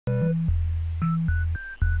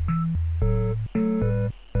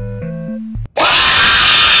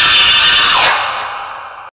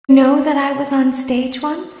Know that I was on stage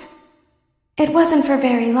once? It wasn't for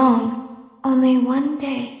very long, only one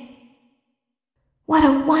day. What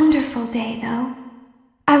a wonderful day, though.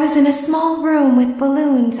 I was in a small room with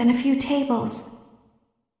balloons and a few tables.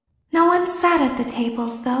 No one sat at the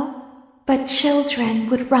tables, though, but children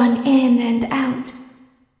would run in and out.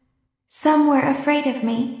 Some were afraid of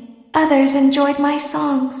me, others enjoyed my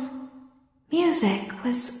songs. Music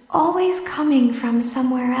was always coming from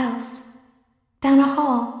somewhere else, down a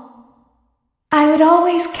hall. I would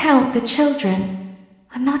always count the children,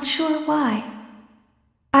 I'm not sure why.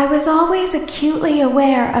 I was always acutely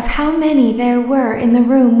aware of how many there were in the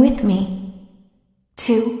room with me.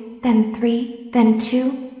 2, then 3, then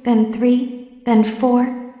 2, then 3, then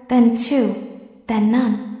 4, then 2, then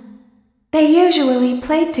none. They usually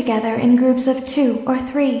played together in groups of 2 or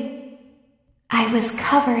 3. I was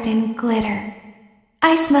covered in glitter.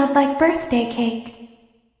 I smelled like birthday cake.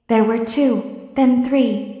 There were 2, then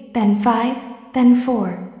 3, then 5, then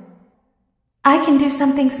 4. I can do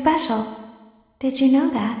something special. Did you know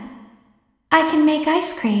that? I can make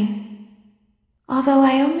ice cream. Although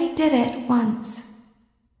I only did it once.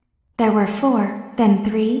 There were 4, then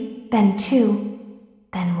 3, then 2,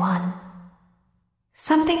 then 1.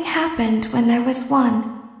 Something happened when there was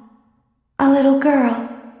 1. A little girl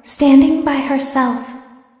standing by herself.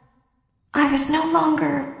 I was no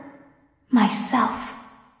longer myself,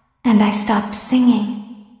 and I stopped singing.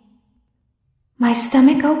 My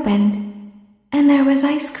stomach opened, and there was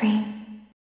ice cream.